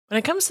When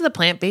it comes to the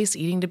plant-based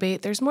eating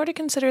debate, there's more to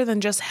consider than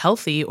just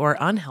healthy or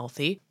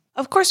unhealthy.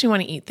 Of course, we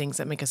want to eat things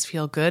that make us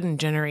feel good and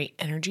generate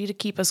energy to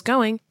keep us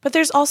going, but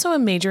there's also a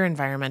major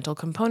environmental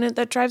component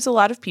that drives a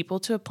lot of people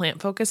to a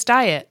plant-focused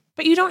diet.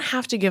 But you don't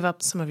have to give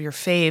up some of your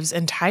faves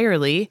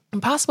entirely.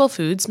 Impossible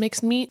Foods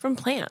makes meat from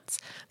plants.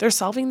 They're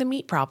solving the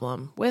meat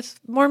problem with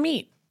more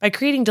meat. By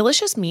creating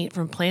delicious meat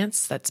from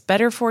plants that's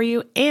better for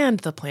you and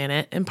the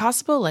planet,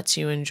 Impossible lets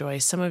you enjoy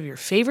some of your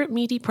favorite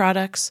meaty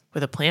products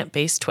with a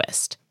plant-based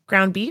twist.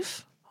 Ground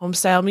beef,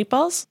 home-style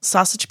meatballs,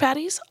 sausage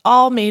patties,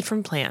 all made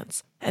from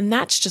plants. And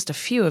that's just a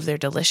few of their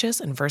delicious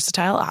and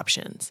versatile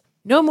options.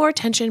 No more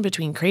tension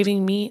between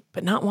craving meat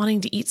but not wanting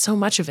to eat so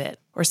much of it,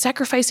 or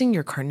sacrificing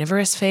your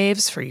carnivorous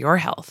faves for your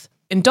health.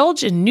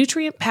 Indulge in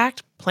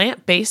nutrient-packed,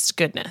 plant-based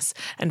goodness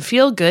and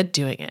feel good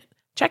doing it.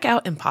 Check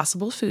out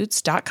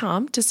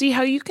impossiblefoods.com to see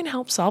how you can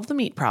help solve the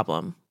meat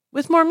problem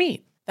with more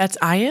meat. That's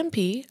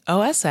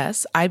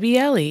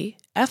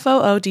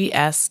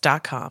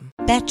IMPOSSIBLEFOODS.com.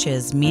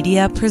 Betches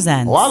Media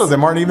presents. A lot of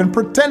them aren't even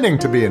pretending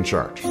to be in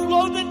charge.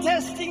 Slow the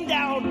testing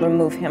down.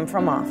 Remove him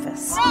from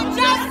office. No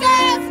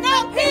justice,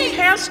 no peace.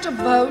 Cast a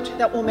vote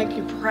that will make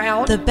you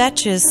proud. The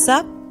Betches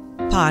Sup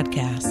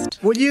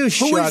Podcast. Will you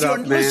shut up,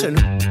 man? Listen.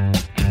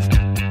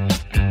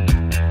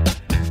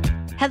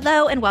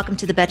 Hello and welcome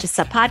to the Betches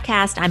Sup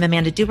Podcast. I'm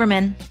Amanda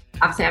Duberman.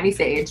 I'm Sammy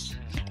Sage.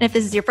 And if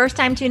this is your first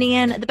time tuning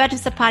in, the Betches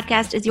Sup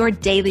Podcast is your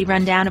daily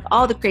rundown of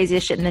all the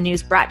craziest shit in the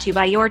news brought to you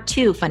by your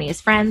two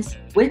funniest friends.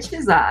 Which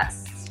is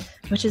us.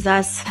 Which is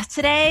us.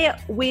 Today,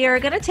 we are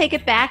going to take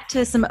it back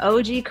to some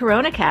OG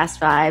CoronaCast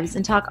vibes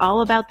and talk all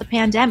about the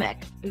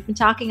pandemic. We've been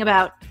talking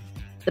about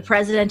the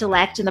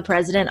president-elect and the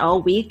president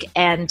all week,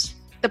 and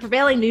the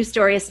prevailing news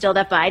story is still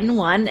that Biden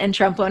won and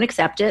Trump won't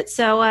accept it.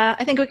 So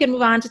I think we can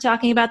move on to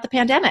talking about the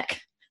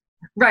pandemic.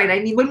 Right.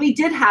 I mean, when we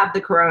did have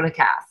the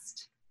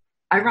CoronaCast,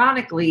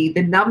 ironically,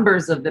 the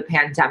numbers of the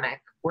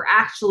pandemic were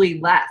actually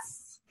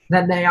less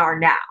than they are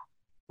now.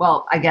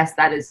 Well, I guess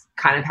that is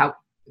kind of how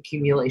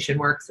accumulation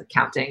works,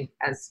 accounting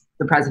as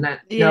the president.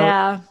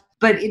 Yeah. Knows.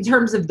 But in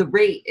terms of the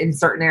rate in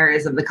certain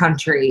areas of the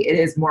country, it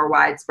is more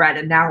widespread.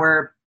 And now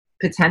we're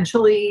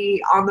potentially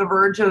on the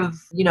verge of,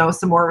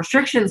 some more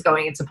restrictions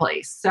going into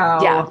place. So,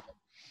 yeah.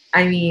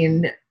 I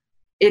mean,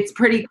 it's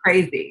pretty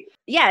crazy.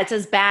 Yeah, it's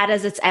as bad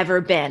as it's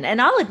ever been.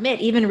 And I'll admit,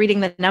 even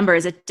reading the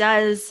numbers, it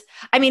does.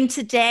 I mean,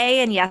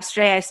 today and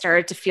yesterday, I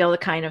started to feel the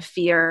kind of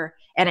fear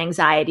and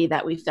anxiety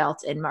that we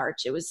felt in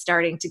March. It was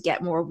starting to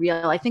get more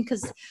real. I think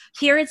because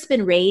here it's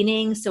been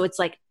raining, so it's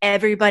like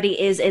everybody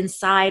is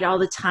inside all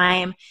the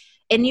time.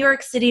 In New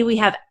York City, we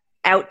have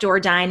outdoor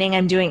dining.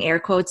 I'm doing air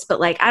quotes,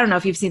 but I don't know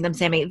if you've seen them,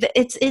 Sammy.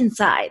 It's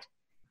inside.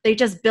 They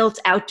just built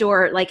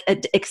outdoor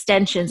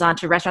extensions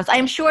onto restaurants.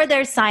 I'm sure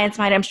there's science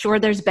behind it. I'm sure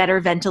there's better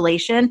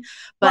ventilation.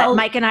 But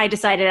Mike and I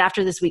decided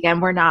after this weekend,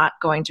 we're not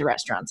going to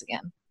restaurants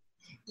again.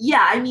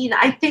 Yeah, I mean,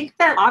 I think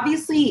that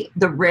obviously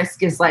the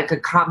risk is like a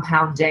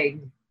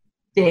compounding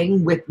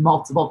thing with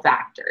multiple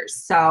factors.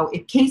 So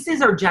if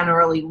cases are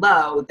generally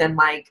low, then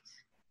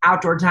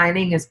outdoor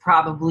dining is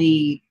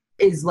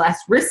less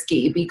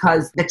risky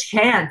because the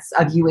chance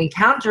of you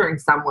encountering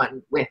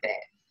someone with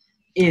it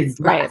is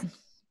less. Right.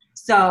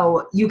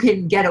 So you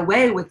can get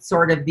away with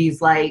sort of these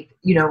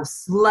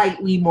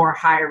slightly more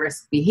high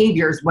risk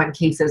behaviors when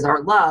cases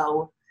are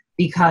low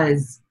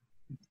because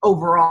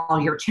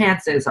overall your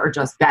chances are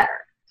just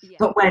better. Yeah.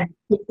 But when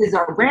cases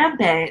are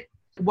rampant,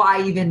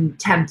 why even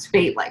tempt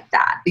fate like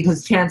that?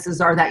 Because chances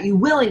are that you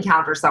will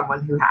encounter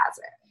someone who has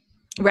it.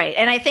 Right.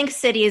 And I think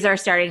cities are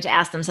starting to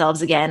ask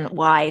themselves again,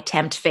 why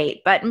tempt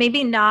fate? But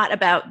maybe not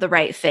about the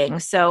right thing.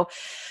 So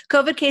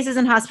COVID cases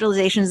and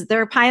hospitalizations,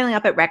 they're piling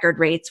up at record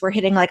rates. We're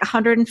hitting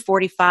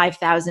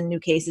 145,000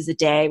 new cases a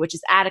day, which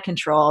is out of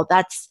control.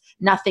 That's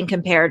nothing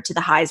compared to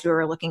the highs we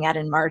were looking at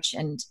in March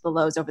and the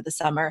lows over the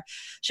summer.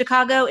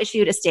 Chicago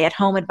issued a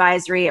stay-at-home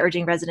advisory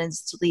urging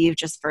residents to leave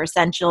just for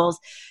essentials.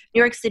 New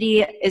York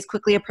City is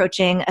quickly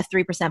approaching a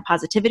 3%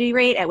 positivity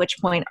rate, at which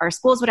point our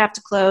schools would have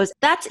to close.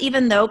 That's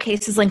even though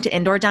cases linked to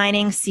indoor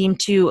dining seem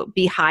to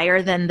be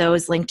higher than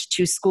those linked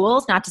to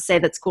schools. Not to say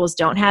that schools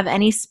don't have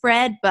any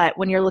spread, but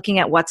when you're looking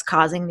at what's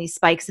causing these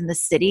spikes in the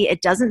city,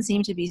 it doesn't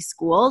seem to be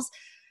schools.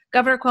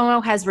 Governor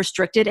Cuomo has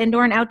restricted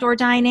indoor and outdoor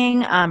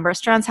dining.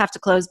 Restaurants have to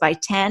close by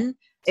 10.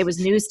 It was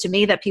news to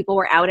me that people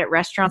were out at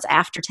restaurants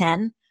after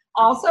 10.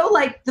 Also,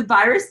 the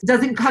virus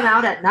doesn't come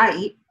out at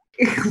night.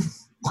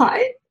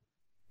 What?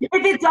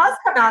 If it does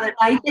come out at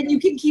night, then you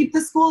can keep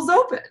the schools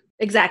open.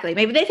 Exactly.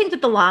 Maybe they think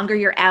that the longer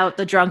you're out,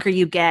 the drunker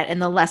you get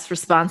and the less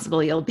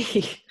responsible you'll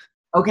be.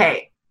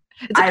 Okay.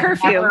 It's a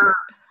curfew.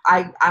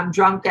 I'm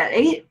drunk at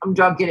 8. I'm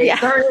drunk at 8:30. Yeah.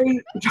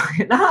 I'm drunk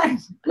at 9.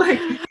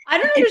 I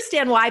don't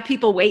understand why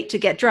people wait to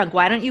get drunk.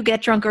 Why don't you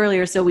get drunk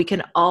earlier so we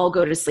can all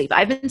go to sleep?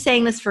 I've been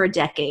saying this for a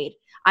decade.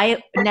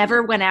 I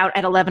never went out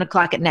at 11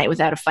 o'clock at night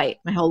without a fight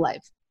my whole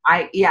life.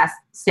 Yes,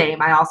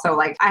 same. I also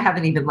I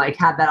haven't even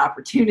had that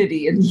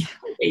opportunity in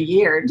a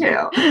year or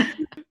two.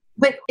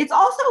 But it's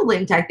also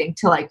linked, I think,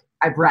 to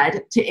I've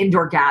read to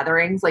indoor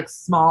gatherings,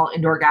 small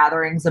indoor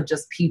gatherings of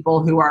just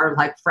people who are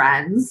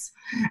friends.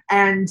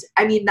 And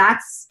I mean,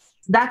 that's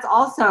that's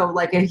also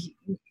like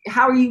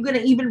how are you going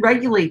to even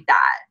regulate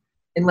that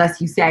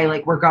unless you say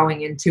like we're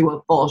going into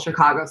a full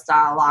Chicago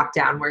style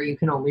lockdown where you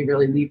can only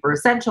really leave for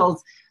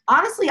essentials.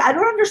 Honestly, I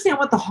don't understand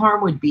what the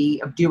harm would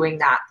be of doing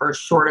that for a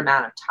short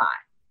amount of time.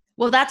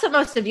 Well, that's what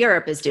most of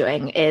Europe is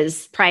doing,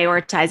 is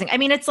prioritizing. I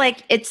mean, it's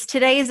like it's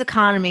today's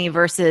economy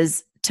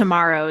versus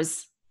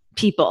tomorrow's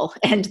people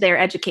and their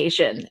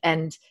education.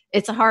 And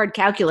it's a hard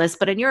calculus,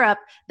 but in Europe,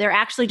 they're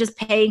actually just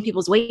paying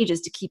people's wages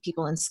to keep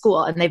people in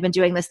school. And they've been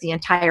doing this the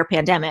entire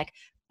pandemic.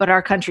 But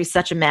our country's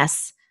such a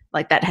mess.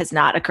 Like that has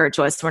not occurred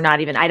to us.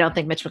 I don't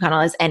think Mitch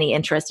McConnell has any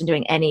interest in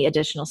doing any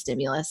additional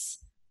stimulus.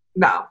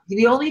 No,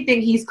 the only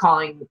thing he's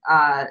calling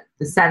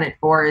the Senate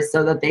for is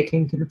so that they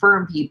can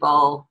confirm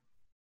people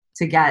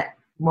to get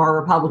more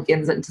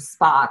Republicans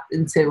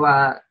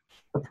into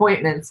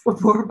appointments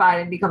before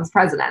Biden becomes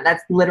president.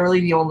 That's literally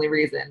the only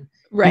reason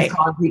he's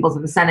calling people to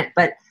the Senate.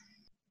 But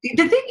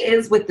the thing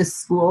is with the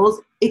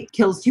schools, it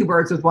kills two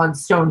birds with one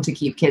stone to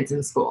keep kids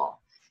in school.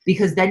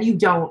 Because then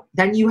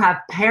you have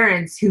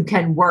parents who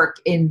can work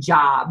in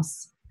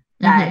jobs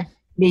that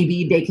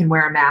maybe they can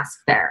wear a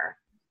mask there,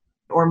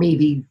 or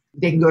maybe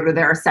they can go to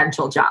their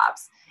essential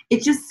jobs.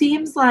 It just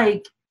seems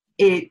like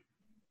it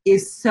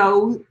is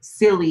so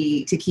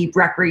silly to keep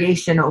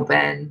recreation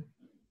open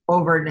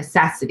over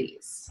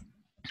necessities.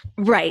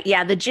 Right.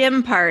 Yeah. The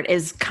gym part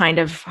is kind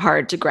of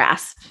hard to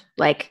grasp.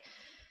 Like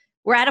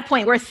we're at a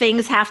point where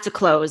things have to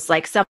close,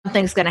 like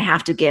something's going to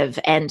have to give.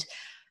 And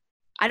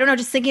I don't know,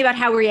 just thinking about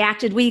how we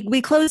reacted,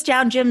 we closed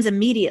down gyms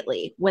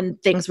immediately when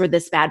things were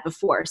this bad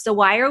before. So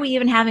why are we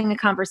even having a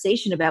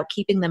conversation about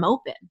keeping them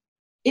open?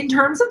 In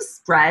terms of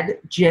spread,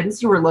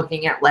 gyms, you were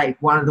looking at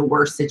like one of the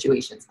worst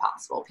situations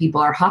possible. People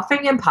are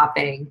huffing and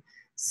puffing,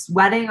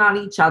 sweating on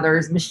each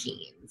other's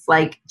machines.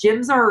 Like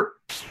gyms are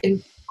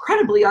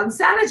incredibly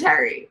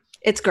unsanitary.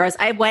 It's gross.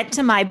 I went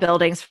to my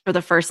buildings for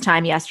the first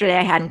time yesterday.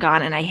 I hadn't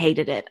gone and I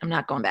hated it. I'm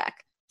not going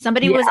back.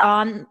 Somebody was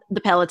on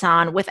the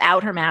Peloton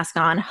without her mask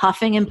on,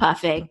 huffing and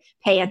puffing,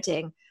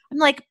 panting. I'm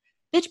like,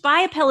 bitch,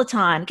 buy a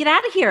Peloton. Get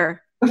out of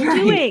here. What are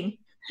you doing?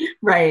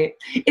 Right.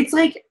 It's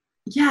like,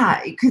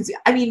 yeah, because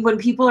I mean, when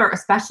people are,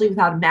 especially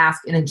without a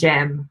mask in a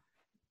gym,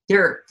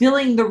 they're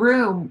filling the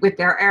room with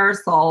their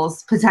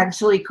aerosols,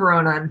 potentially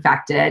corona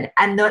infected.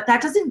 And that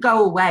doesn't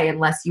go away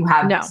unless you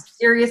have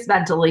serious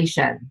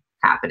ventilation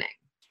happening.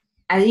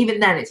 And even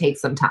then it takes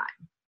some time.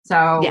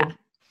 So yeah.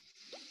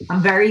 I'm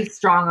very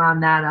strong on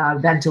that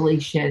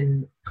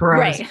ventilation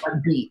corona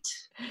beat.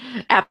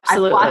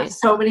 Absolutely. I've watched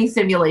so many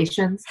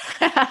simulations.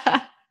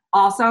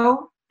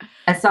 Also,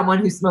 as someone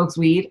who smokes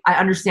weed, I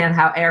understand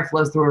how air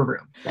flows through a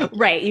room.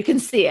 Right. You can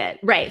see it.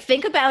 Right.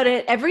 Think about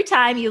it. Every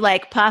time you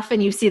like puff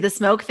and you see the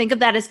smoke, think of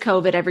that as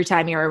COVID every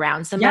time you're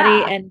around somebody.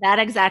 Yeah. And that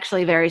is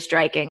actually very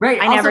striking.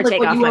 Right. I also, never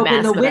take off my mask.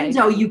 When you open the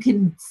window, you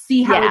can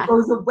see how it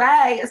goes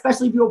away,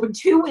 especially if you open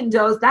two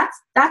windows. That's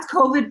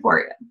COVID for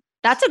you.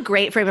 That's a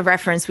great frame of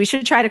reference. We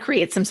should try to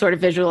create some sort of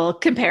visual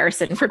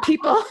comparison for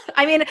people.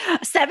 I mean,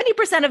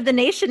 70% of the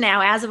nation now,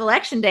 as of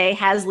election day,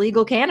 has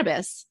legal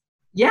cannabis.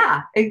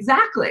 Yeah,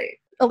 exactly.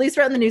 Elise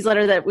wrote in the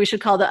newsletter that we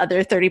should call the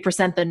other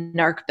 30% the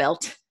narc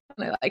belt.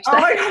 And I liked that.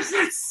 Oh my gosh,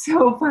 that's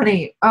so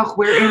funny. Oh,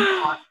 we're in the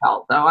narc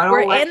belt, though.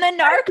 We're in the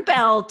narc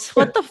belt.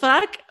 What the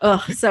fuck?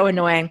 Oh, so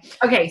annoying.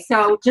 Okay,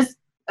 so just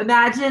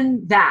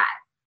imagine that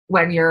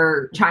when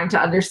you're trying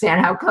to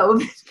understand how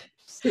COVID...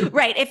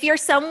 Right. If you're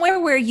somewhere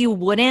where you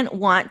wouldn't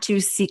want to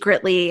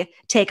secretly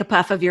take a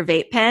puff of your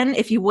vape pen,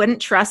 if you wouldn't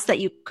trust that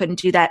you couldn't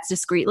do that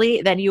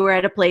discreetly, then you are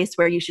at a place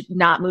where you should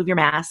not move your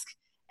mask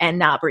and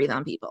not breathe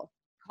on people.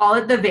 Call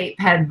it the vape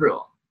pen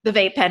rule. The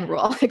vape pen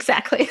rule.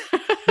 Exactly.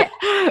 Yeah.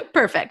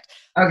 Perfect.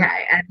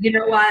 Okay. And you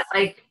know what?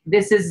 Like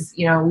this is,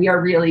 we are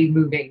really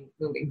moving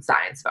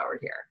science forward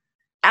here.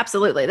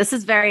 Absolutely. This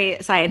is very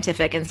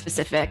scientific and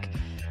specific,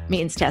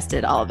 means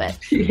tested, all of it.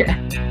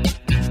 Yeah.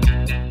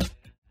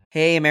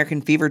 Hey,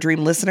 American Fever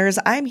Dream listeners,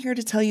 I'm here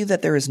to tell you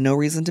that there is no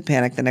reason to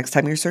panic the next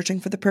time you're searching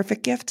for the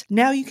perfect gift.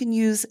 Now you can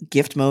use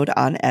gift mode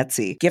on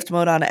Etsy. Gift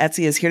mode on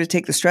Etsy is here to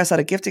take the stress out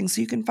of gifting so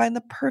you can find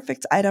the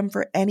perfect item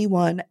for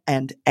anyone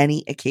and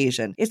any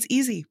occasion. It's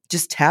easy.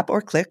 Just tap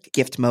or click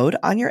gift mode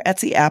on your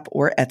Etsy app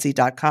or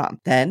Etsy.com.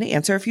 Then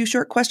answer a few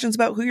short questions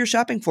about who you're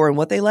shopping for and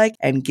what they like,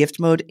 and gift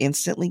mode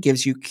instantly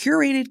gives you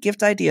curated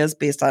gift ideas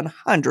based on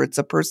hundreds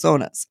of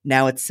personas.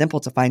 Now it's simple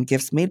to find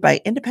gifts made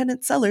by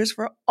independent sellers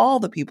for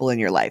all the people in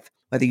your life.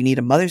 Whether you need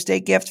a Mother's Day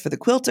gift for the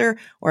quilter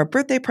or a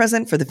birthday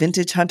present for the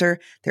vintage hunter,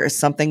 there is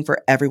something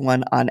for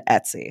everyone on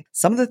Etsy.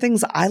 Some of the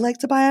things I like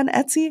to buy on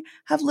Etsy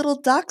have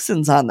little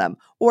dachshunds on them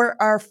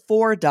or are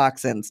for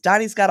dachshunds.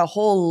 Dottie's got a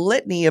whole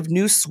litany of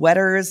new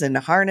sweaters and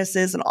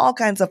harnesses and all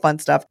kinds of fun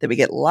stuff that we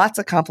get lots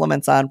of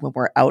compliments on when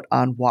we're out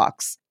on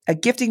walks. A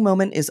gifting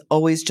moment is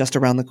always just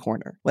around the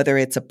corner. Whether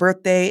it's a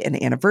birthday,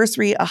 an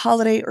anniversary, a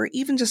holiday, or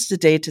even just a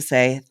day to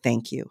say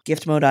thank you,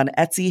 Gift Mode on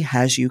Etsy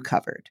has you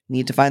covered.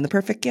 Need to find the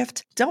perfect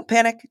gift? Don't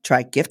panic.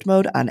 Try Gift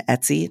Mode on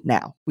Etsy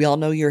now. We all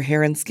know your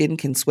hair and skin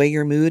can sway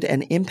your mood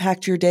and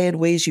impact your day in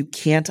ways you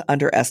can't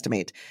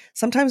underestimate.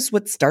 Sometimes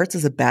what starts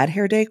as a bad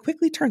hair day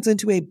quickly turns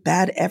into a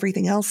bad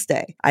everything else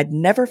day. I'd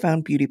never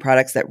found beauty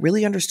products that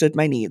really understood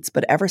my needs,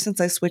 but ever since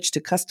I switched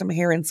to custom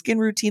hair and skin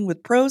routine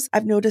with Prose,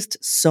 I've noticed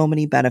so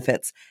many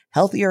benefits.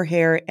 Healthier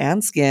hair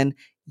and skin,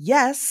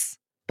 yes,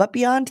 but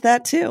beyond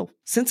that too.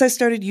 Since I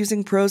started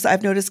using Prose,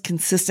 I've noticed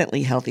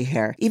consistently healthy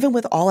hair. Even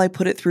with all I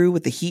put it through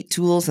with the heat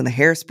tools and the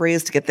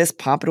hairsprays to get this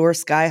pompadour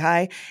sky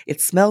high,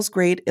 it smells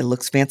great, it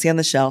looks fancy on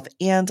the shelf,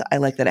 and I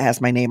like that it has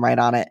my name right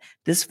on it.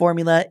 This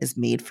formula is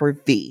made for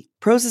V.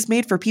 Prose is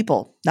made for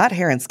people, not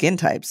hair and skin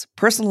types.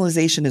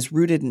 Personalization is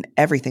rooted in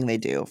everything they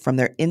do, from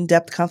their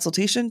in-depth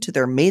consultation to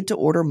their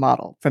made-to-order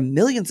model. From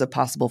millions of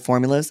possible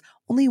formulas,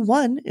 only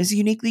one is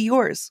uniquely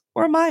yours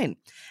or mine.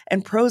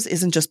 And Prose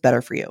isn't just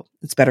better for you,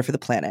 it's better for the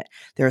planet.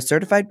 They're a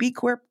certified B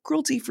Corp,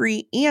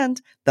 cruelty-free,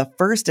 and the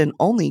first and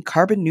only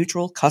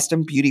carbon-neutral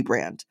custom beauty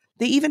brand.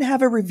 They even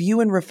have a review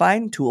and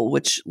refine tool,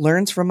 which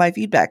learns from my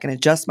feedback and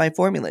adjusts my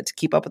formula to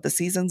keep up with the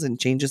seasons and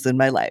changes in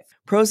my life.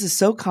 Prose is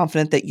so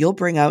confident that you'll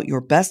bring out your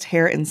best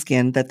hair and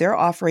skin that they're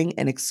offering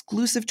an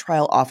exclusive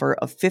trial offer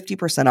of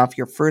 50% off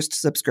your first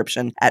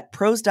subscription at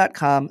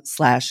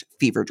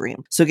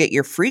prose.com/feverdream. So get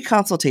your free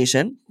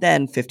consultation,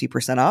 then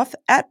 50% off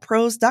at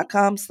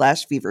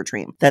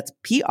prose.com/feverdream. That's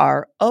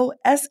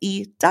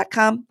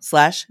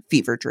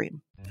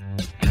prose.com/feverdream.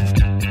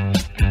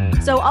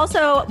 So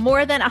also,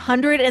 more than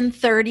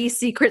 130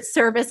 Secret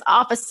Service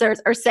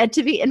officers are said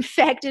to be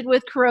infected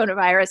with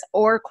coronavirus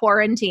or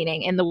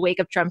quarantining in the wake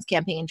of Trump's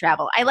campaign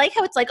travel. I like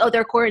how it's like, oh,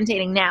 they're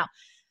quarantining now.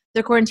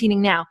 They're quarantining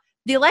now.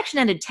 The election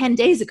ended 10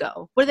 days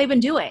ago. What have they been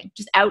doing?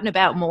 Just out and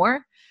about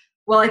more?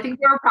 Well, I think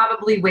they were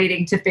probably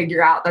waiting to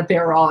figure out that they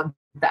were all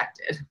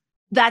infected.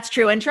 That's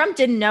true. And Trump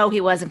didn't know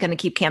he wasn't going to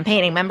keep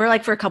campaigning. Remember,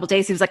 like for a couple of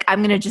days, he was like, I'm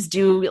going to just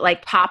do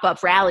like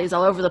pop-up rallies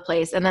all over the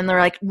place. And then they're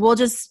like, we'll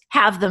just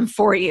have them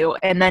for you.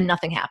 And then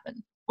nothing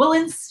happened. Well,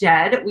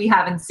 instead, we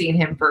haven't seen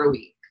him for a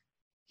week.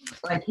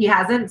 Like he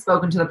hasn't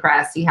spoken to the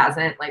press. He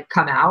hasn't like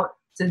come out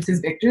since his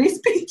victory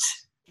speech.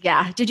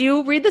 Yeah. Did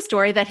you read the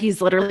story that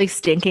he's literally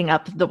stinking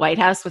up the White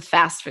House with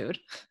fast food?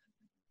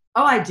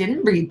 Oh, I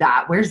didn't read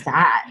that. Where's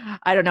that?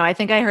 I don't know. I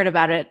think I heard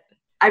about it.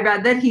 I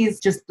read that he's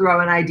just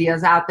throwing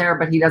ideas out there,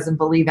 but he doesn't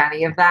believe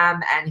any of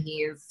them. And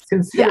he's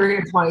considering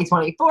a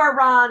 2024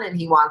 run and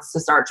he wants to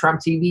start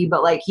Trump TV,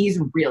 but like, he's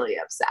really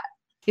upset.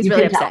 He's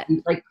really upset.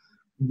 He's like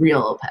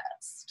real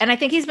pissed. And I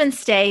think he's been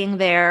staying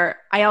there.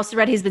 I also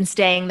read he's been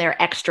staying there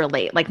extra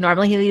late. Like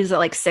normally he leaves at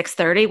like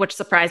 6:30, which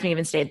surprised me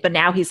even stayed. But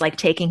now he's like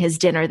taking his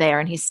dinner there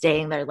and he's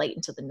staying there late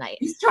into the night.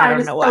 He's trying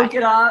to soak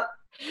it up.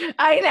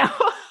 I know.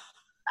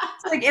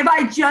 It's like, if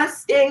I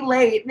just stay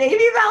late,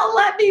 maybe they'll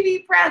let me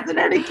be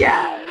president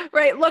again.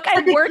 Right. Look,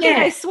 I'm working,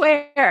 I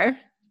swear.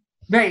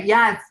 Right.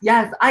 Yes.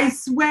 I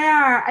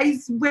swear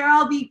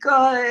I'll be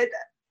good.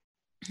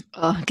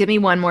 Oh, give me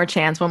one more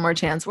chance.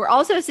 We're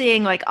also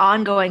seeing like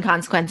ongoing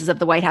consequences of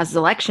the White House's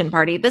election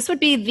party. This would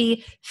be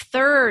the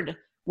third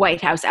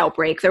White House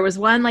outbreak. There was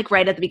one like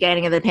right at the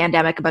beginning of the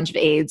pandemic, a bunch of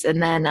AIDS,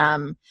 and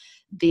then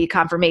the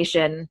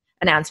confirmation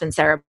announcement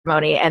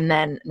ceremony. And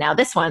then now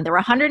this one, there were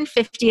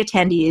 150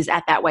 attendees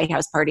at that White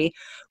House party.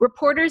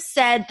 Reporters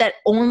said that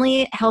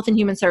only Health and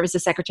Human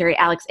Services Secretary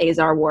Alex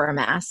Azar wore a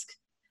mask.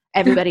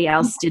 Everybody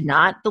else did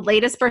not. The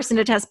latest person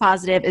to test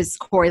positive is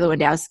Corey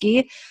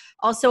Lewandowski,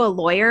 also a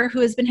lawyer who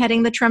has been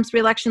heading the Trump's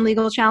reelection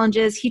legal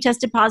challenges. He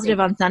tested positive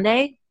on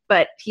Sunday,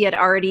 but he had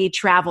already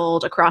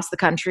traveled across the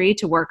country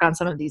to work on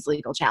some of these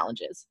legal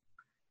challenges.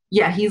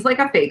 Yeah, he's like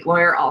a fake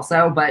lawyer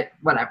also, but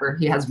whatever.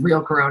 He has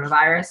real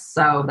coronavirus,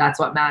 so that's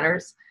what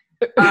matters.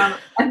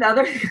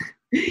 Another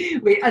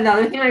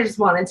thing I just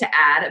wanted to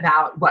add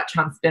about what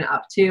Trump's been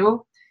up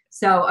to.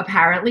 So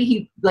apparently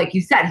he, like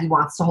you said, he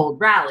wants to hold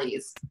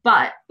rallies,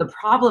 but the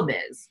problem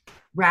is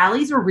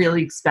rallies are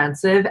really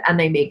expensive and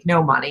they make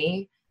no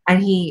money.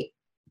 And he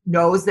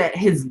knows that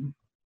his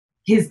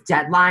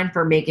deadline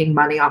for making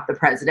money off the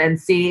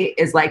presidency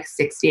is like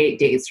 68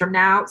 days from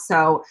now.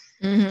 So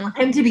for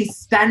him to be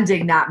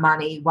spending that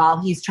money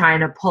while he's trying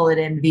to pull it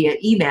in via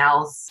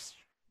emails,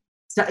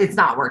 so it's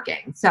not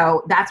working.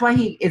 So that's why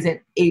he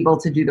isn't able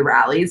to do the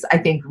rallies, I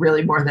think,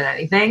 really more than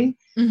anything.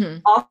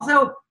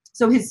 Also,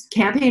 so his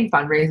campaign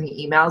fundraising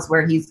emails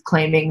where he's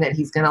claiming that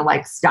he's going to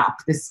like stop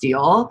the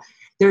steal,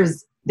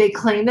 they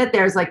claim that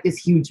there's like this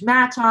huge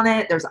match on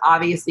it. There's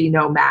obviously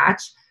no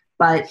match,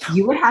 but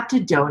you would have to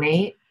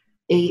donate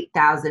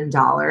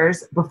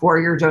 $8,000 before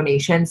your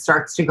donation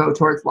starts to go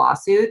towards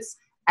lawsuits.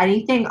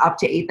 Anything up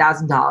to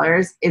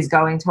 $8,000 is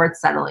going towards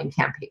settling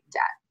campaign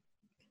debt.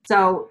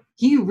 So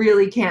he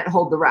really can't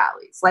hold the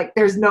rallies. Like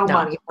there's no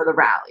money for the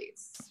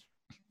rallies.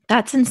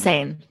 That's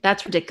insane.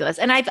 That's ridiculous.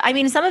 And I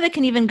mean, some of it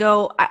can even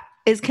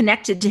is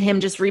connected to him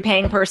just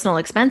repaying personal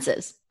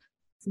expenses.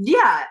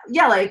 Yeah,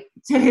 like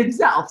to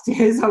himself, to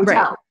his hotel.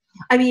 Right.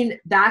 I mean,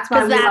 that's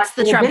why Because that's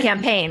the Trump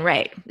campaign,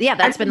 right? Yeah,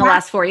 that's been the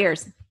last 4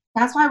 years.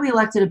 That's why we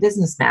elected a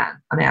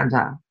businessman,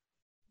 Amanda.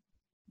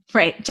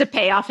 Right, to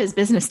pay off his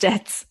business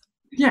debts.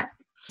 Yeah.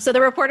 So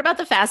the report about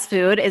the fast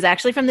food is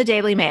actually from the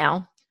Daily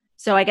Mail.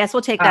 So I guess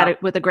we'll take that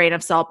with a grain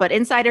of salt. But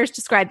insiders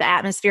describe the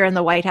atmosphere in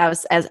the White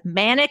House as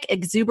manic,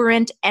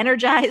 exuberant,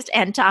 energized,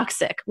 and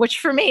toxic, which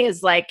for me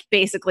is like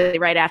basically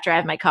right after I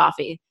have my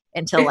coffee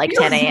until like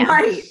 10 a.m.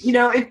 Right.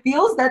 It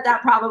feels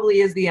that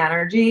probably is the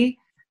energy.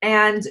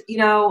 And,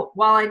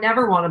 while I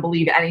never want to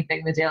believe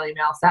anything the Daily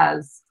Mail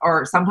says,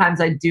 or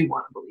sometimes I do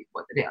want to believe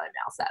what the Daily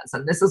Mail says.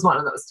 And this is one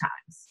of those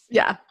times.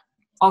 Yeah.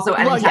 Also,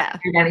 anytime I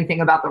heard anything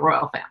about the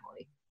royal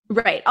family.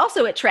 Right.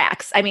 Also, it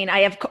tracks. I mean,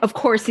 of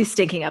course, he's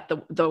stinking up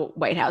the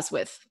White House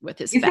with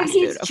his fast food. You think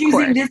he's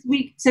choosing this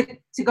week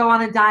to go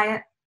on a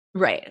diet?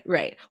 Right.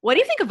 What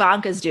do you think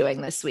Ivanka's doing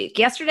this week?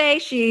 Yesterday,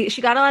 she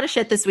got a lot of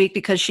shit this week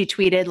because she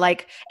tweeted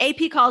like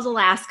AP calls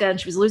Alaska and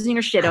she was losing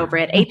her shit over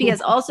it. AP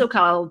has also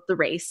called the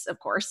race, of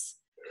course,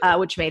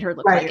 which made her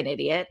look like an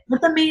idiot.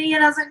 But the media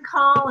doesn't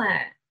call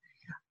it.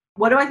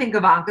 What do I think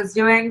Ivanka's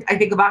doing? I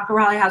think Ivanka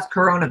probably has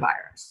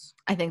coronavirus.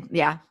 I think,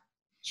 yeah.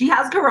 She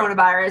has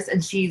coronavirus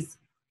and she's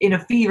in a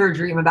fever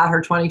dream about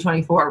her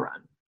 2024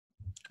 run.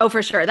 Oh,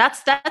 for sure.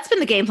 That's been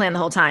the game plan the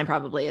whole time,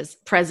 probably, is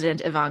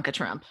President Ivanka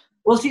Trump.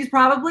 Well, she's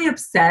probably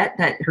upset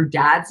that her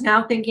dad's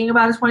now thinking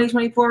about his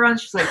 2024 run.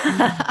 She's like,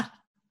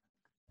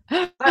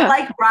 But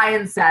like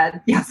Brian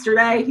said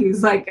yesterday, he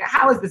was like,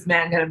 how is this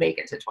man going to make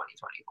it to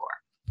 2024?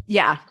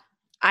 Yeah.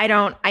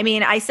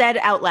 I said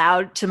out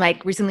loud to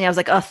Mike recently, I was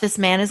like, oh, this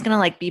man is going to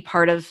like be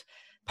part of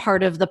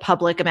the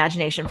public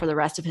imagination for the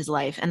rest of his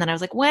life. And then I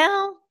was like,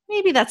 well,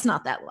 maybe that's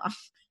not that long.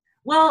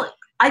 Well,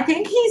 I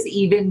think he's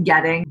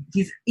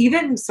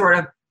even sort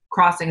of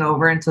crossing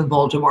over into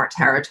Voldemort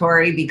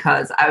territory,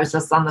 because I was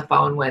just on the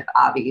phone with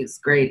Avi's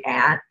great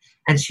aunt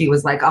and she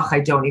was like, oh, I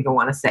don't even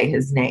want to say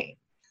his name.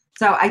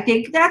 So I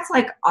think that's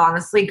like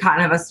honestly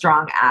kind of a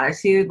strong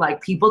attitude.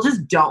 Like people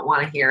just don't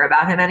want to hear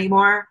about him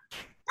anymore.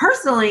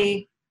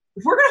 Personally,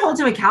 if we're going to hold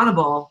him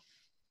accountable,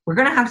 we're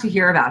going to have to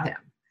hear about him.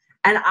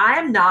 And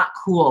I'm not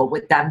cool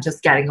with them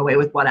just getting away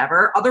with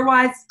whatever.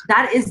 Otherwise,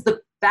 that is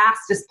the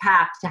fastest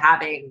path to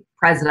having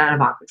President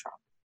Ivanka Trump,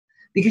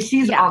 because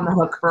she's on the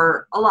hook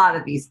for a lot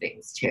of these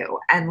things too.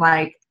 And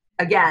like,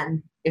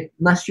 again,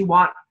 unless you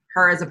want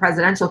her as a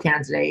presidential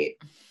candidate,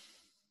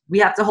 we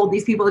have to hold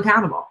these people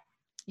accountable.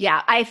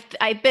 Yeah,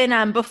 I've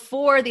been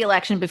before the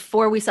election,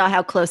 before we saw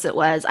how close it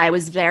was, I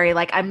was very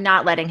like, I'm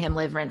not letting him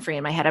live rent free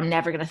in my head. I'm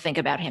never going to think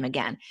about him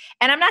again.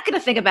 And I'm not going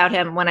to think about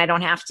him when I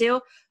don't have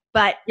to.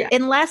 But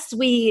unless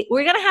we're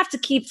going to have to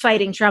keep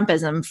fighting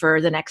Trumpism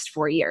for the next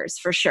 4 years,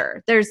 for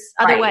sure.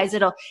 Otherwise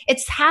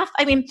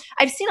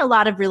I've seen a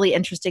lot of really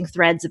interesting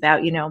threads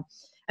about,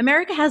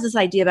 America has this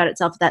idea about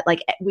itself that like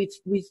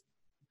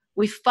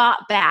we've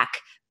fought back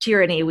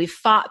tyranny. We've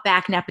fought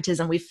back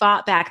nepotism. We've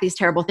fought back these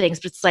terrible things.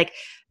 But it's like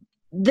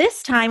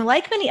this time,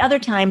 like many other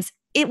times,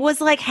 it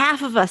was like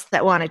half of us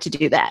that wanted to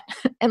do that.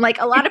 And like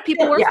a lot of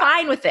people were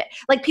fine with it.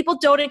 Like people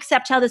don't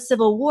accept how the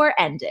Civil War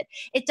ended.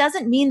 It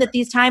doesn't mean that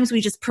these times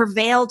we just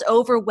prevailed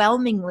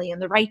overwhelmingly in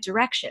the right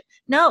direction.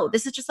 No,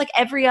 this is just like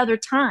every other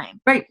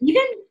time. Right.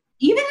 Even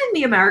in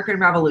the American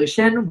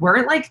Revolution,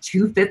 weren't like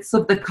 2/5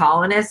 of the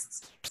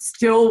colonists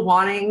still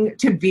wanting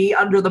to be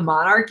under the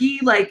monarchy?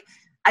 Like,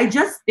 I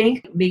just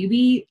think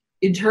maybe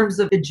in terms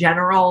of the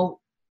general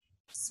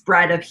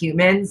spread of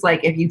humans, like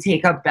if you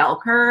take a bell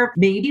curve,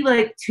 maybe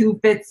like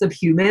 2/5 of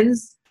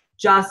humans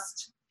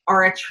just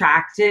are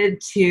attracted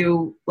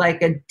to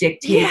like a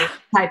dictator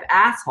type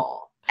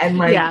asshole and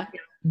like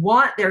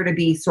want there to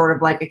be sort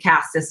of like a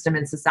caste system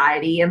in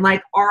society and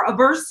like are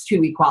averse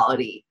to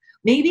equality.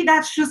 Maybe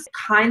that's just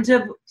kind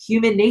of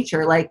human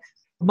nature. Like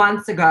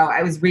months ago,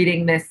 I was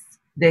reading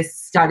this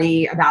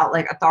study about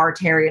like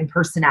authoritarian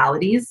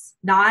personalities,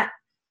 not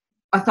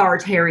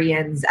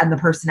authoritarians and the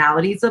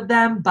personalities of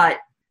them, but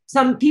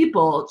some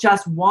people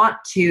just want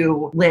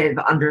to live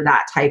under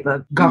that type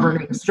of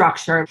governing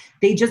structure.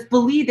 They just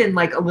believe in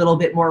like a little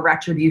bit more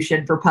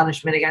retribution for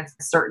punishment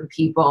against certain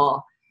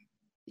people.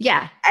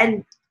 Yeah.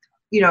 And,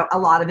 a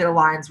lot of it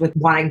aligns with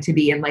wanting to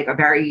be in like a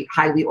very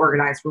highly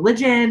organized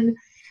religion.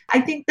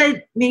 I think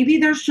that maybe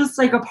there's just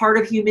like a part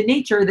of human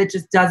nature that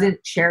just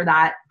doesn't share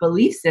that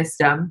belief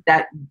system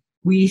that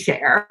we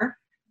share.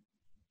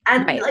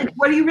 And like,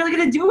 what are you really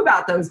going to do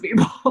about those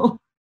people?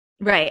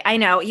 Right. I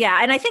know.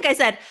 Yeah. And I think I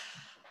said,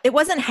 it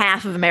wasn't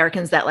half of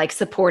Americans that like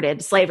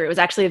supported slavery. It was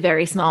actually a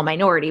very small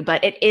minority,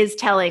 but it is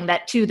telling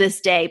that to this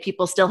day,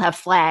 people still have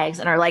flags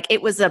and are like,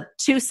 it was a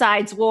two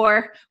sides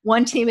war,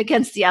 one team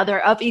against the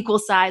other of equal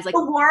size. Like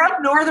the war of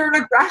Northern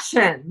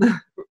aggression.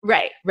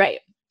 Right.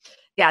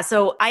 Yeah.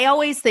 So I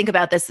always think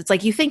about this. It's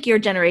like, you think your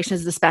generation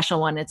is the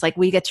special one. It's like,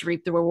 we get to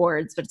reap the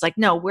rewards, but it's like,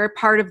 no, we're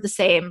part of the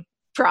same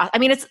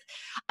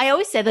I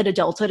always say that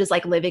adulthood is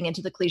like living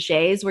into the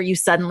cliches where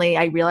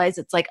I realize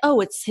it's like,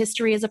 oh, it's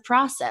history as a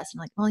process. I'm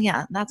like, well,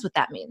 yeah, that's what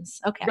that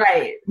means. Okay.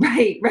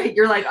 Right.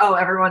 You're like, oh,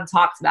 everyone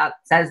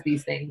says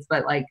these things,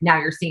 but like now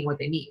you're seeing what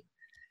they mean.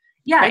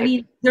 Yeah. Right. I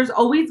mean, there's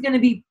always going to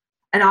be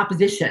an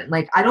opposition.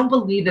 Like, I don't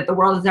believe that the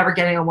world is ever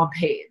getting on one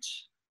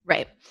page.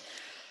 Right.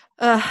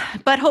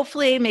 But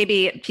hopefully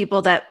maybe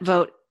people that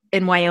vote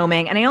in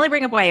Wyoming, and I only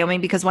bring up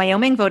Wyoming because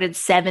Wyoming voted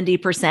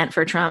 70%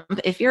 for Trump.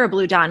 If you're a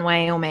blue dot in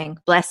Wyoming,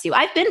 bless you.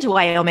 I've been to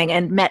Wyoming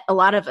and met a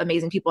lot of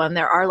amazing people, and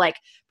there are like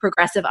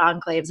progressive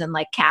enclaves and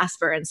like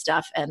Casper and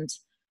stuff. And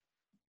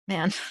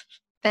man,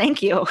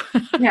 thank you.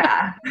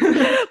 Yeah.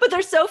 But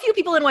there's so few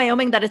people in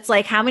Wyoming that it's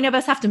like, how many of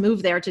us have to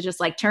move there to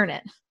just like turn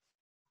it?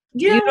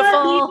 You know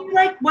what? Maybe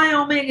like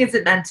Wyoming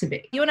isn't meant to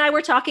be. You and I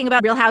were talking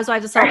about Real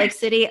Housewives of Salt Lake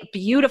City.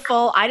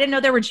 Beautiful. I didn't know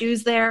there were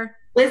Jews there.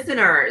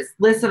 Listeners,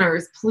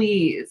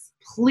 please,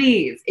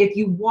 if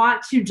you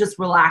want to just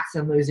relax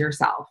and lose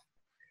yourself,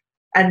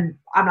 and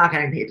I'm not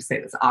getting paid to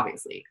say this,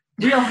 obviously,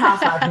 Real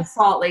Housewives of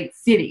Salt Lake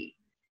City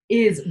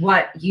is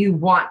what you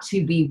want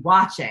to be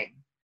watching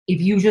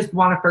if you just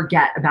want to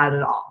forget about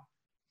it all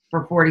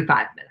for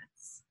 45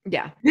 minutes.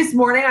 Yeah. This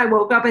morning, I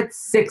woke up at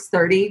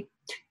 6:30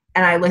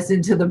 and I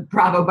listened to the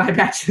Bravo by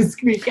Betches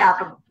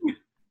recap of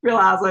Real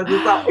Housewives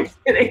of Salt Lake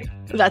City.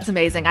 That's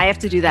amazing. I have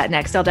to do that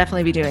next. I'll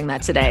definitely be doing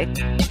that today.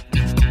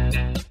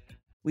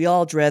 We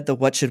all dread the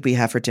what should we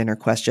have for dinner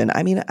question.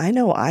 I mean, I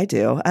know I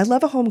do. I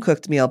love a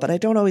home-cooked meal, but I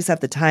don't always have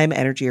the time,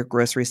 energy, or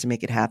groceries to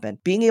make it happen.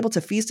 Being able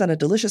to feast on a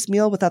delicious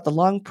meal without the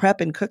long prep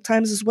and cook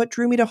times is what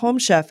drew me to Home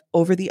Chef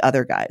over the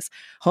other guys.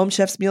 Home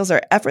Chef's meals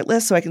are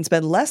effortless, so I can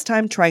spend less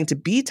time trying to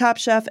be Top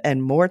Chef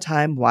and more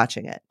time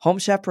watching it. Home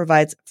Chef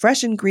provides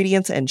fresh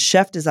ingredients and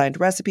chef-designed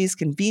recipes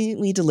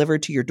conveniently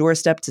delivered to your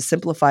doorstep to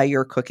simplify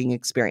your cooking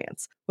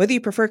experience. Whether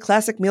you prefer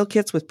classic meal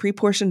kits with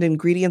pre-portioned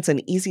ingredients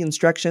and easy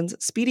instructions,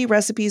 speedy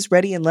recipes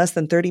ready in less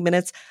than 30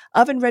 minutes,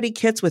 oven-ready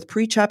kits with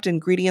pre-chopped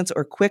ingredients,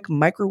 or quick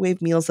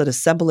microwave meals that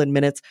assemble in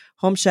minutes,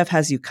 Home Chef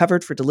has you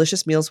covered for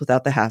delicious meals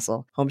without the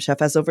hassle. Home Chef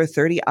has over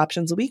 30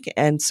 options a week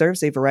and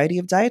serves a variety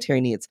of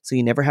dietary needs, so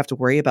you never have to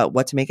worry about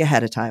what to make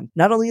ahead of time.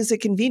 Not only is it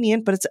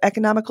convenient, but it's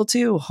economical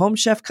too. Home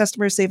Chef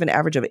customers save an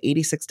average of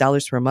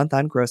 $86 per month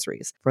on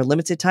groceries. For a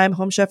limited time,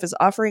 Home Chef is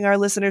offering our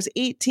listeners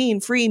 18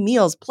 free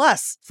meals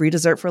plus free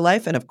dessert for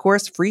life and of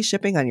course, free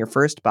shipping on your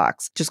first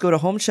box. Just go to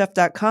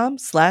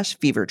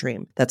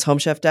homechef.com/feverdream. That's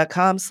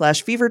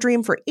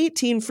homechef.com/feverdream for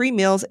 18 free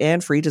meals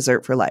and free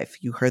dessert for life.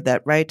 You heard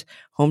that right.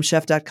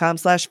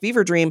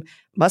 Homechef.com/feverdream.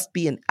 Must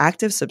be an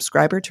active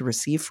subscriber to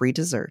receive free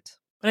dessert.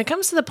 When it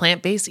comes to the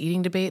plant-based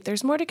eating debate,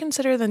 there's more to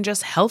consider than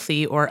just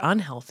healthy or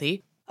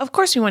unhealthy. Of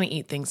course, we want to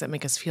eat things that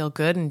make us feel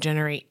good and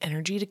generate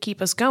energy to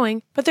keep us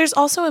going, but there's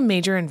also a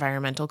major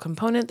environmental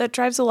component that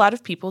drives a lot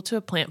of people to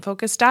a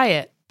plant-focused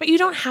diet. But you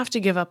don't have to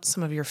give up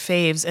some of your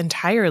faves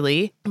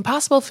entirely.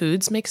 Impossible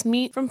Foods makes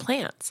meat from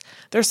plants.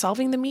 They're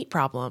solving the meat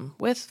problem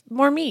with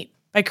more meat.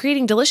 By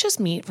creating delicious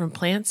meat from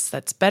plants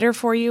that's better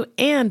for you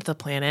and the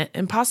planet,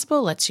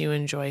 Impossible lets you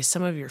enjoy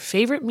some of your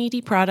favorite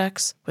meaty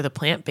products with a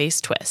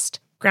plant-based twist.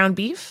 Ground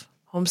beef,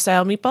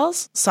 home-style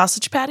meatballs,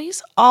 sausage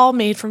patties, all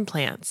made from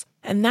plants.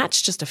 And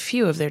that's just a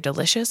few of their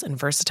delicious and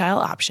versatile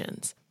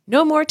options.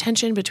 No more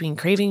tension between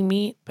craving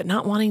meat but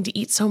not wanting to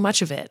eat so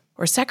much of it,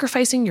 or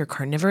sacrificing your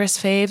carnivorous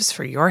faves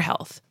for your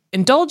health.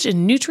 Indulge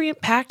in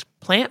nutrient-packed,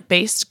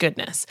 plant-based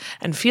goodness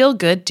and feel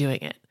good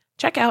doing it.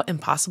 Check out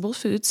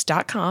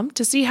impossiblefoods.com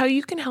to see how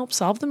you can help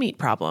solve the meat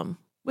problem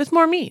with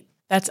more meat.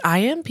 That's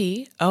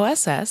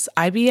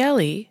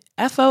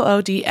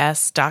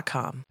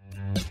IMPOSSIBLEFOODS.com.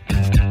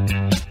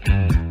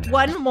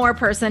 One more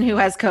person who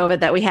has COVID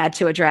that we had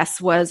to address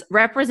was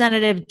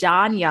Representative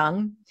Don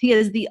Young. He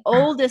is the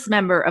oldest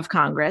member of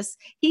Congress.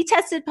 He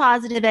tested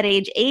positive at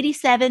age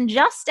 87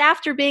 just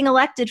after being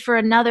elected for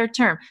another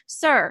term.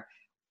 Sir,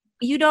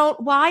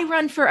 why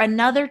run for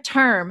another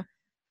term?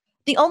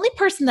 The only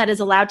person that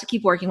is allowed to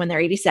keep working when they're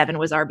 87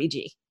 was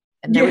RBG.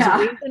 And there was a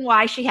reason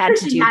why she had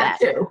to do that.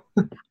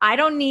 I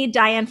don't need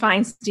Dianne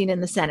Feinstein in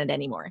the Senate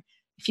anymore.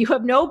 If you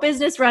have no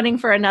business running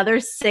for another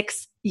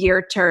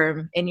 6-year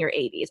term in your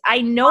 80s,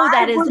 I know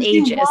that is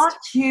ageist. You want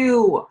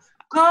to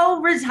go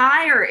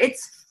retire?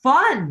 It's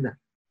fun.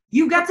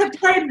 You get to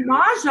play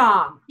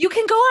mahjong. You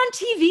can go on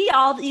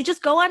TV. You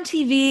just go on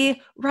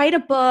TV, write a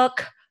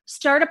book,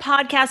 start a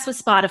podcast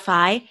with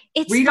Spotify.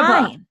 It's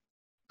fine.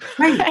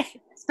 Right.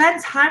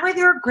 Spend time with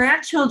your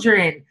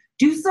grandchildren.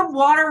 Do some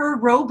water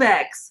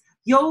aerobics,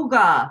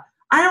 yoga.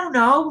 I don't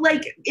know.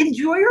 Like,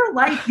 enjoy your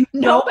life. You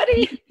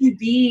Nobody don't need to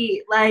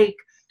be like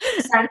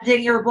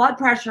sending your blood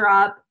pressure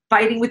up,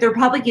 fighting with the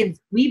Republicans.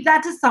 Leave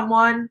that to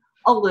someone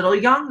a little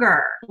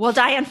younger. Well,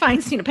 Dianne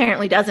Feinstein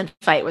apparently doesn't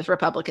fight with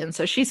Republicans,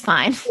 so she's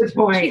fine. Good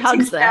point. She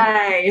hugs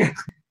them.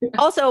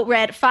 Also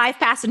read 5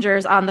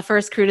 passengers on the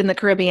first cruise in the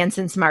Caribbean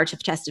since March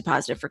have tested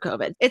positive for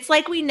COVID. It's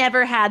like we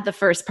never had the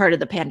first part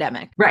of the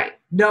pandemic. Right.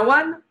 No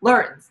one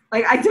learns.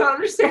 Like, I don't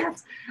understand.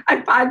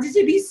 I find it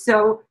to be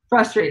so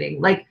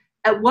frustrating. Like,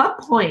 at what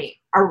point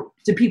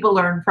do people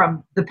learn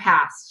from the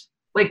past?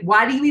 Like,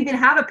 why do you even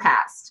have a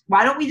past?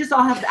 Why don't we just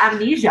all have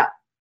amnesia?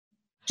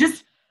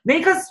 Just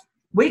make us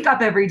wake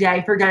up every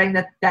day forgetting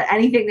that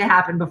anything that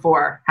happened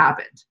before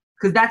happened.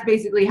 Because that's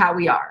basically how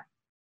we are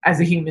as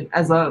a human,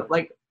 as a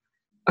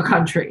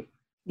country.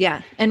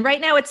 Yeah. And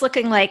right now it's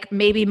looking like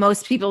maybe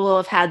most people will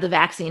have had the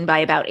vaccine by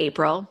about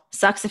April.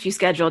 Sucks if you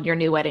scheduled your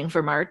new wedding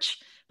for March.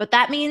 But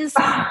that means,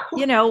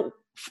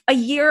 a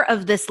year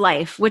of this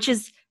life, which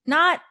is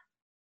not,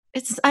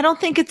 I don't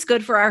think it's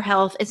good for our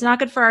health. It's not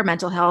good for our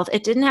mental health.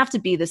 It didn't have to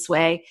be this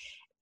way.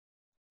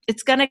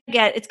 It's going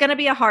to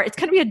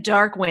be a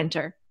dark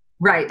winter.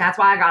 Right. That's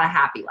why I got a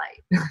happy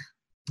light.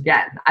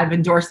 Again, I've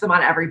endorsed them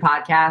on every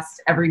podcast,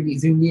 every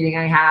Zoom meeting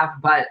I have,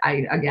 but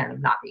I'm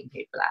not being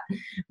paid for that.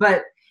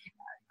 But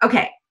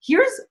okay,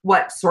 here's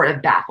what sort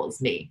of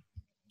baffles me.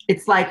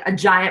 It's like a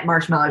giant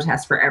marshmallow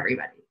test for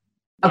everybody.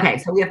 Okay,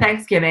 so we have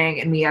Thanksgiving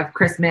and we have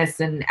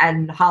Christmas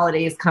and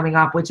holidays coming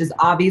up, which is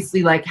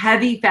obviously like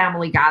heavy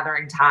family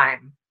gathering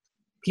time.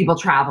 People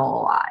travel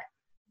a lot.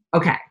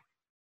 Okay.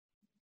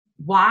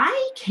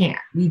 Why can't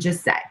we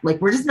just say,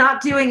 like, we're just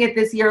not doing it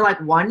this year,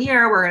 like 1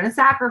 year, we're going to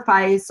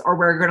sacrifice, or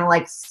we're going to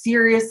like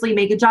seriously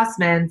make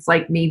adjustments,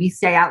 like maybe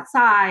stay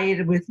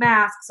outside with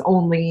masks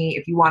only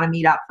if you want to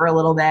meet up for a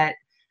little bit.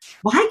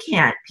 Why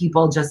can't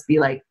people just be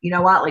like, you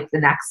know what, like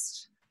the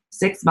next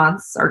 6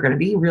 months are going to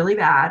be really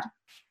bad,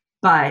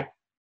 but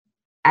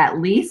at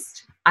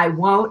least I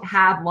won't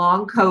have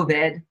long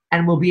COVID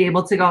and will be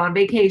able to go on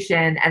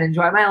vacation and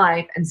enjoy my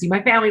life and see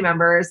my family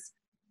members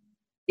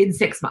in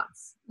 6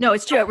 months. No,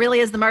 it's true. It really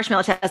is the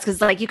marshmallow test, because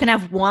like you can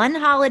have one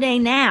holiday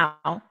now,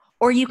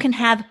 or you can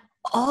have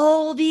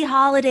all the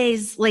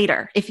holidays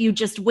later if you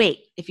just wait.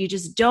 If you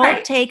just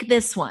don't take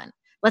this one.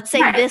 Let's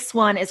say this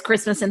one is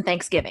Christmas and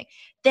Thanksgiving.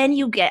 Then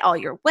you get all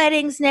your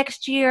weddings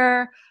next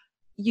year.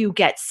 You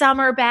get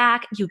summer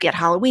back. You get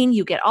Halloween.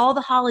 You get all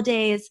the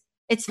holidays.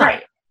 It's fine.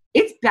 Right.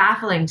 It's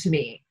baffling to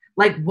me.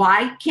 Like,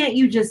 why can't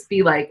you just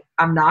be like,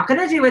 I'm not going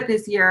to do it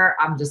this year.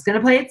 I'm just going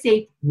to play it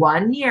safe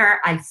 1 year.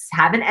 I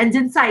have an end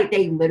in sight.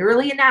 They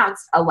literally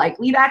announced a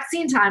likely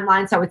vaccine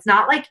timeline. So it's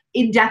not like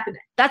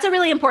indefinite. That's a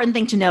really important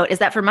thing to note, is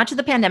that for much of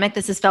the pandemic,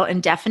 this has felt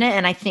indefinite.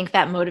 And I think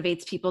that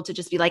motivates people to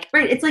just be like,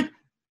 right. It's like,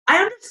 I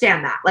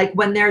understand that. Like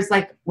when there's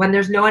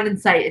no end in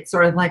sight, it's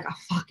sort of like,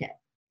 oh, fuck it.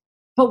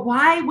 But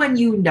why, when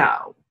you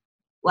know,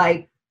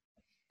 like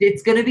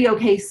it's going to be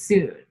okay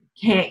soon,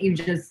 can't you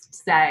just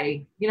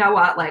say, you know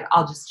what, like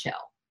I'll just chill?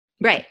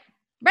 Right.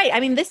 I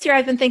mean, this year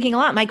I've been thinking a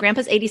lot. My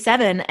grandpa's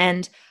 87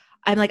 and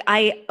I'm like,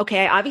 I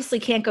obviously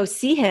can't go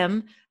see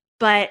him,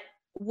 but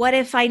what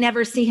if I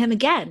never see him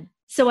again?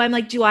 So I'm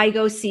like, do I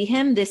go see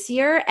him this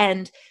year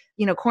and,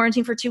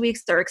 quarantine for 2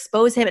 weeks or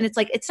expose him? And it's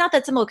like, it's not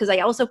that simple, because I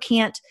also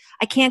can't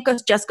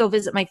go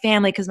visit my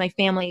family, because my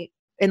family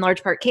in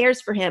large part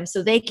cares for him.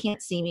 So they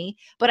can't see me.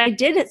 But I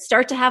did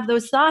start to have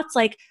those thoughts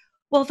like,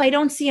 well, if I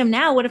don't see him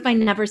now, what if I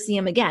never see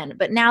him again?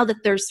 But now that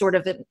there's sort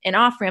of an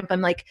off ramp,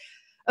 I'm like,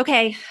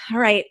 okay, all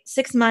right,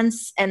 6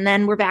 months and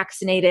then we're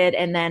vaccinated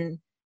and then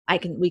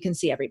we can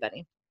see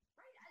everybody.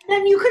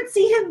 Then you could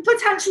see him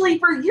potentially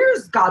for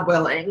years, God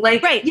willing.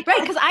 Like, right.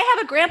 Because I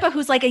have a grandpa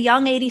who's like a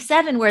young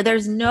 87, where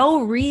there's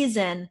no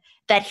reason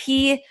that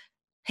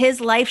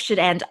his life should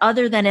end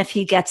other than if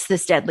he gets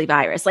this deadly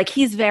virus. Like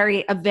he's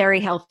a very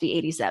healthy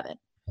 87.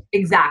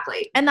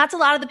 Exactly. And that's a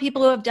lot of the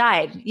people who have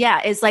died.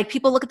 Yeah. It's like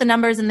people look at the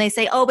numbers and they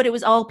say, oh, but it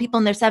was all people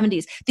in their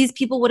 70s. These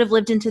people would have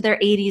lived into their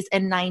 80s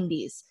and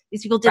 90s.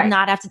 These people did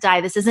not have to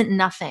die. This isn't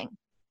nothing.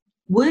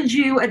 Would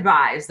you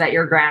advise that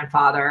your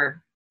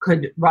grandfather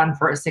could run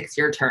for a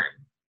 6-year term?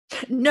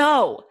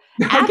 No,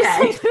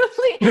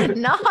 absolutely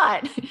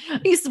not.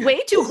 He's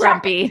way too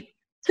grumpy.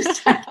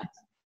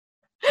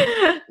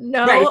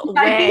 No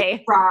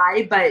way.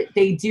 Cry, but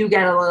they do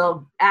get a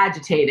little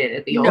agitated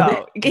at the old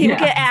age. He would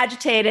get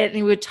agitated and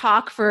he would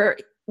talk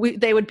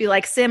they would be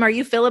like, Sim, are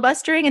you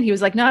filibustering? And he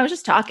was like, no, I was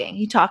just talking.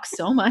 He talks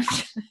so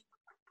much.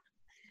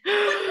 He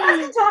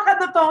doesn't talk on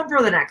the phone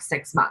for the next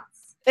 6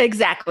 months.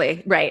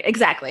 Exactly. Right.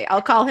 Exactly.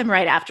 I'll call him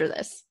right after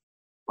this.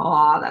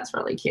 Oh, that's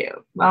really cute.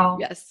 Well,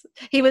 yes.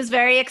 He was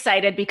very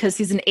excited because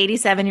he's an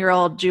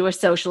 87-year-old Jewish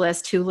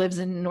socialist who lives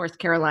in North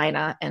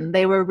Carolina. And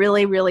they were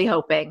really, really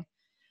hoping.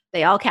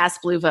 They all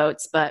cast blue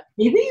votes, but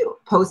maybe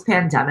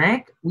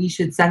post-pandemic, we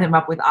should set him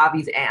up with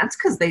Avi's aunt,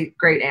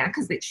 great aunt,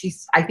 because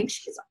I think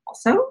she's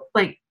also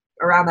like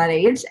around that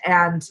age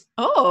and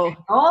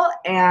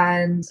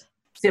and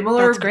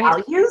similar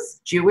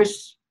values,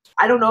 Jewish.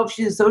 I don't know if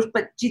she's a social,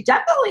 but she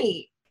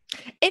definitely.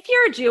 If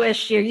you're a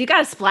Jewish, you got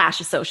to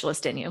splash a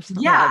socialist in you.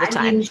 Yeah, all the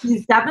time. I mean,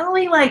 she's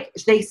definitely like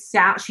Here's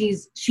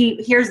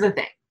the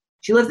thing.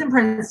 She lives in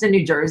Princeton,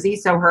 New Jersey,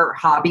 so her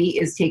hobby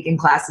is taking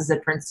classes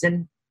at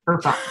Princeton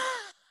for fun.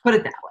 Put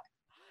it that way.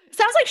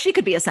 Sounds like she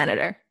could be a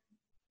senator.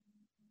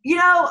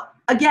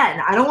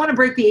 Again, I don't want to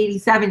break the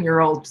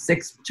 87-year-old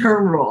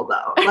 6-term rule,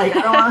 though. Like,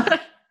 I don't want to,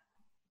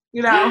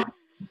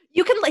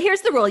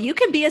 here's the rule. You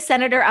can be a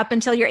senator up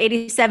until you're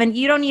 87.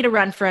 You don't need to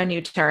run for a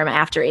new term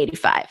after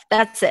 85.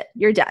 That's it.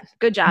 You're done.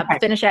 Good job. Okay.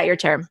 Finish out your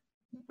term.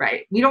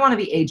 Right. We don't want to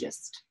be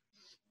ageist.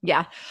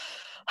 Yeah.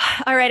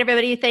 All right,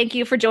 everybody. Thank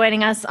you for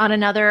joining us on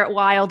another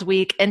wild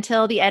week.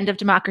 Until the end of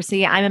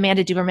democracy, I'm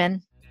Amanda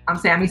Duberman. I'm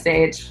Sammy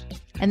Sage.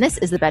 And this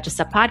is the Betches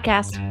Sup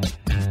Podcast.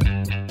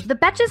 The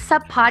Betches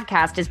Sup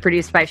podcast is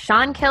produced by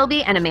Sean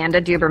Kilby and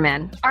Amanda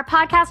Duberman. Our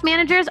podcast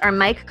managers are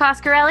Mike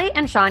Coscarelli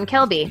and Sean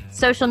Kilby.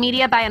 Social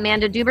media by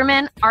Amanda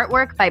Duberman.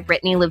 Artwork by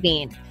Brittany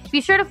Levine. Be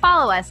sure to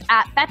follow us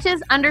at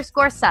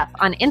Betches_Sup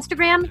on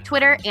Instagram,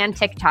 Twitter, and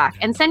TikTok.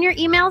 And send your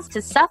emails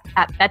to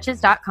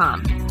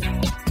sup@betches.com.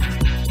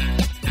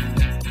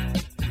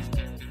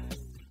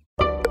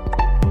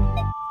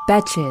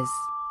 Betches.